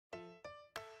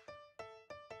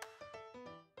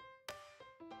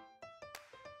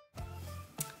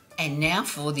And now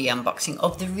for the unboxing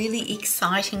of the really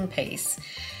exciting piece.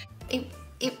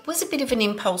 It was a bit of an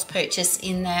impulse purchase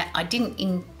in that I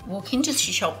didn't walk into the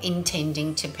shop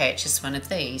intending to purchase one of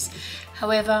these.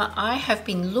 However, I have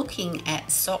been looking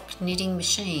at sock knitting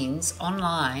machines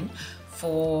online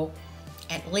for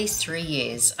at least 3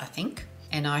 years, I think.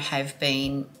 And I have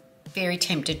been very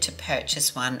tempted to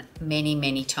purchase one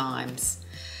many times.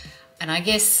 And I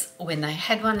guess when they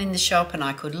had one in the shop and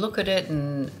I could look at it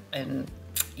and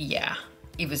yeah,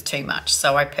 it was too much,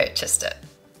 so I purchased it.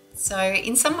 So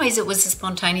in some ways it was a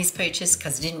spontaneous purchase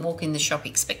because I didn't walk in the shop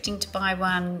expecting to buy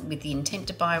one, with the intent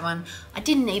to buy one. I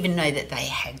didn't even know that they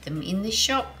had them in this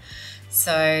shop.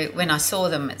 So when I saw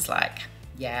them, it's like,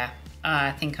 yeah,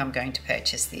 I think I'm going to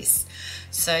purchase this.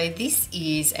 So this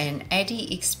is an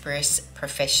Addi Express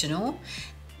Professional.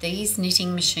 These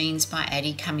knitting machines by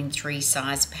Addi come in 3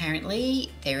 sizes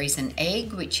apparently. There is an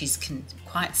egg, which is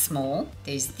quite small.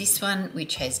 There's this one,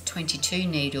 which has 22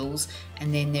 needles,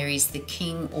 and then there is the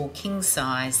king or king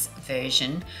size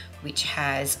version, which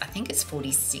has, I think it's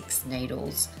 46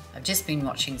 needles. I've just been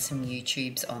watching some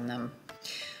YouTubes on them.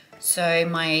 So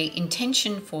my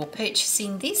intention for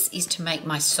purchasing this is to make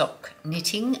my sock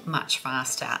knitting much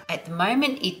faster. At the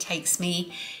moment it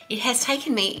has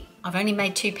taken me, I've only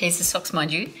made 2 pairs of socks,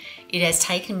 mind you. It has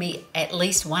taken me at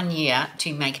least 1 year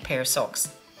to make a pair of socks.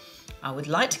 I would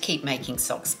like to keep making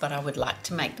socks, but I would like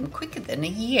to make them quicker than a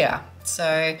year.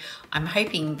 So I'm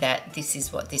hoping that this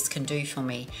is what this can do for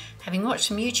me. Having watched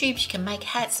some YouTube, you can make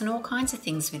hats and all kinds of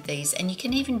things with these, and you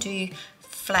can even do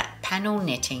flat panel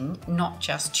knitting, not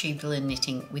just tubular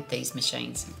knitting with these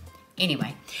machines.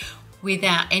 Anyway,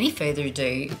 without any further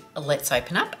ado, let's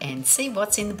open up and see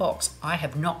what's in the box. I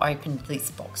have not opened this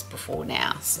box before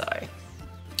now, so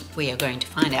we are going to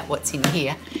find out what's in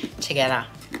here together.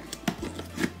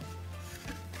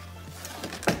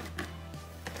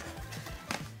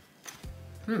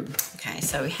 Okay,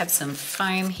 so we have some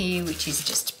foam here, which is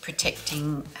just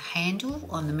protecting a handle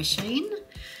on the machine.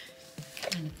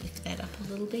 Kind of lift that up a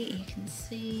little bit, you can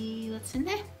see what's in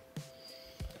there.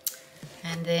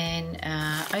 And then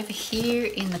over here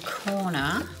in the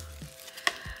corner,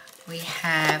 we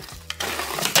have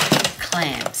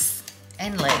clamps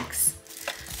and legs.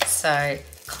 So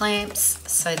clamps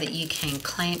so that you can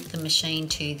clamp the machine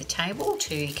to the table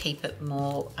to keep it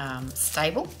more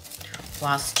stable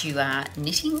whilst you are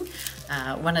knitting.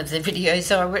 One of the videos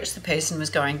I watched, the person was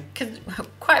going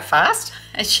quite fast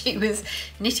as she was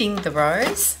knitting the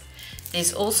rows.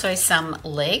 There's also some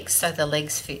legs, so the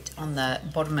legs fit on the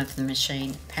bottom of the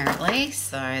machine apparently.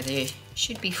 So there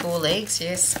should be 4 legs,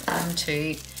 yes, 1,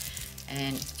 2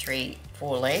 and 3,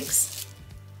 4 legs.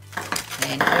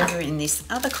 Then over in this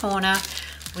other corner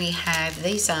we have,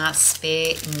 these are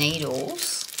spare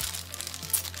needles,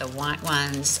 the white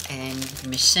ones, and the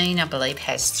machine I believe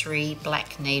has 3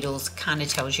 black needles. Kind of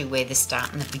tells you where the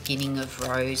start and the beginning of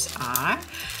rows are.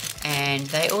 And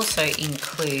they also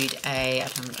include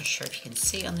I'm not sure if you can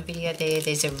see on the video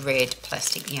there's a red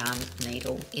plastic yarn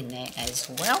needle in there as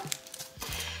well.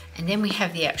 And then we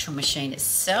have the actual machine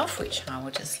itself, which I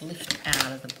will just lift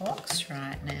out of the box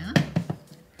right now.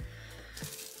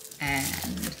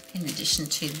 And in addition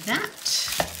to that,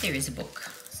 there is a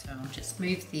book. So I'll just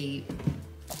move the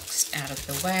box out of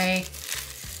the way.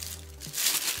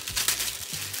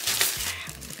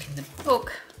 Have a look in the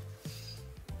book.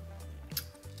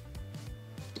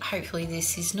 Hopefully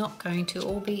this is not going to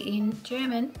all be in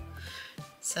German.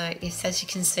 So yes, as you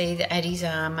can see, the Addis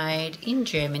are made in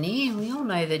Germany, and we all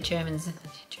know that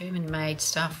German-made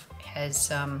stuff is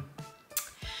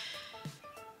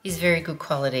very good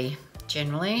quality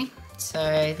generally.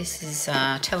 So this is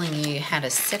telling you how to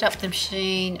set up the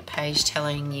machine, a page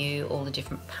telling you all the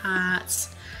different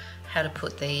parts, how to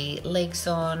put the legs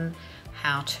on,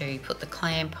 how to put the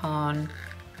clamp on.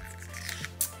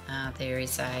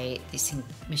 This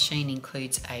machine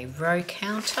includes a row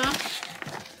counter,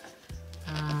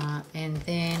 and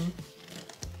then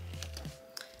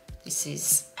this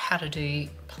is how to do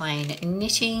plain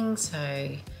knitting,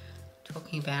 so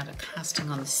talking about casting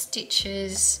on the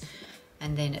stitches.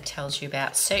 And then it tells you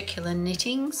about circular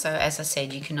knitting. So as I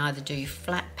said, you can either do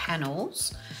flat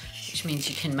panels, which means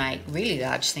you can make really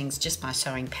large things just by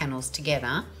sewing panels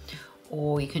together,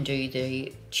 or you can do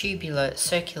the tubular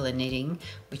circular knitting,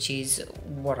 which is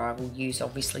what I will use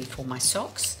obviously for my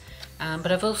socks.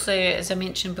 But I've also, as I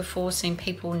mentioned before, seen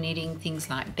people knitting things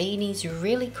like beanies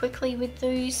really quickly with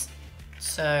those.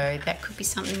 So that could be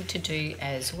something to do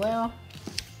as well.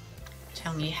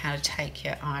 Telling you how to take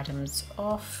your items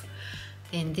off.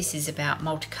 Then this is about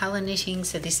multicolour knitting,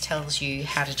 so this tells you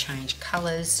how to change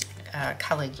colours,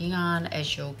 coloured yarn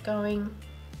as you're going.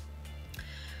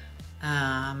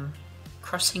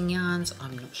 crossing yarns.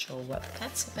 I'm not sure what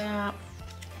that's about.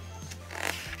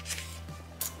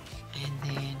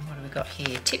 And then what do we got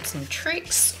here? Tips and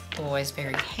tricks, always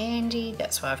very handy.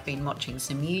 That's why I've been watching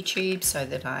some YouTube so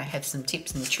that I have some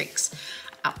tips and tricks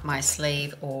up my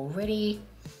sleeve already.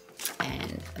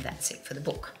 And that's it for the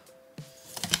book.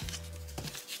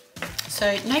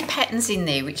 So no patterns in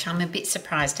there, which I'm a bit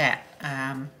surprised at.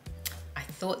 I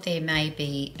thought there may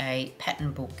be a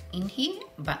pattern book in here,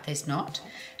 but there's not.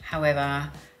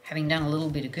 However, having done a little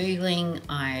bit of Googling,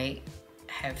 I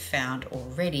have found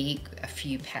already a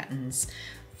few patterns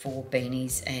for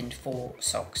beanies and for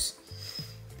socks.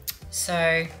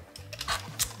 So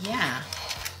yeah,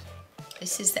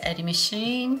 this is the Addi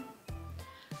machine.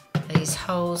 These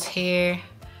holes here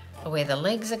are where the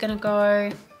legs are going to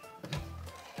go.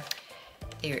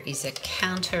 There is a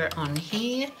counter on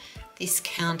here. This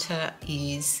counter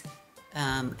is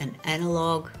an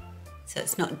analog, so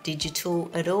it's not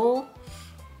digital at all.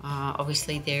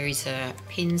 Obviously there is a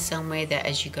pin somewhere that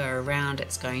as you go around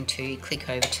it's going to click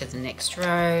over to the next row,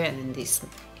 and then this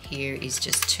here is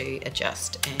just to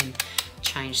adjust and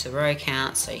change the row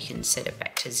count, so you can set it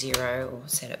back to 0 or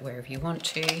set it wherever you want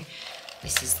to.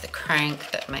 This is the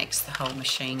crank that makes the whole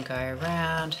machine go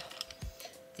around.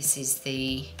 This is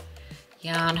the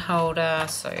yarn holder,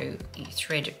 so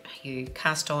you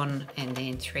cast on and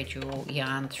then thread your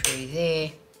yarn through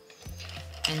there,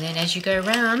 and then as you go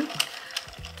around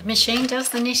the machine does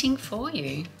the knitting for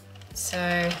you.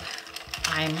 So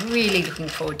I'm really looking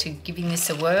forward to giving this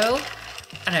a whirl.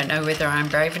 I don't know whether I'm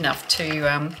brave enough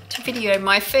to video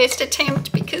my first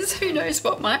attempt, because who knows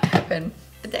what might happen,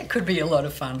 but that could be a lot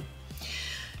of fun.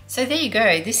 So there you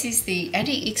go, this is the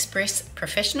Addi Express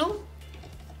Professional.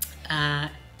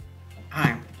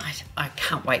 I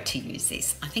can't wait to use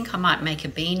this. I think I might make a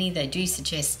beanie. They do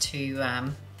suggest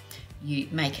to you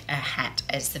make a hat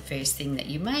as the first thing that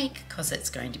you make, because it's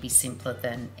going to be simpler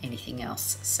than anything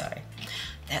else. So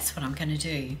that's what I'm going to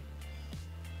do.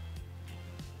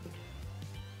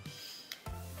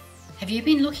 Have you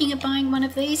been looking at buying one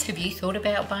of these? Have you thought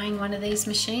about buying one of these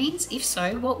machines? If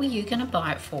so, what were you going to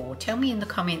buy it for? Tell me in the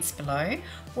comments below.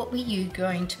 What were you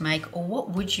going to make, or what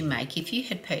would you make if you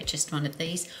had purchased one of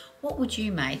these? What would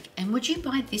you make? And would you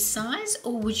buy this size,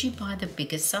 or would you buy the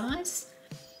bigger size?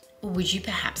 Or would you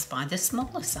perhaps buy the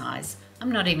smaller size?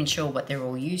 I'm not even sure what they're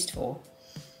all used for,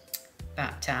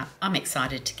 but I'm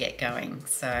excited to get going.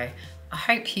 So I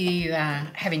hope you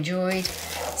have enjoyed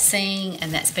seeing,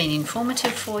 and that's been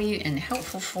informative for you and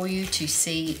helpful for you to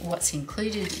see what's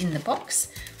included in the box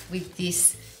with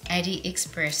this Addi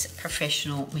Express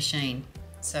Professional machine.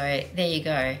 So there you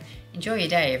go. Enjoy your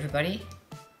day, everybody.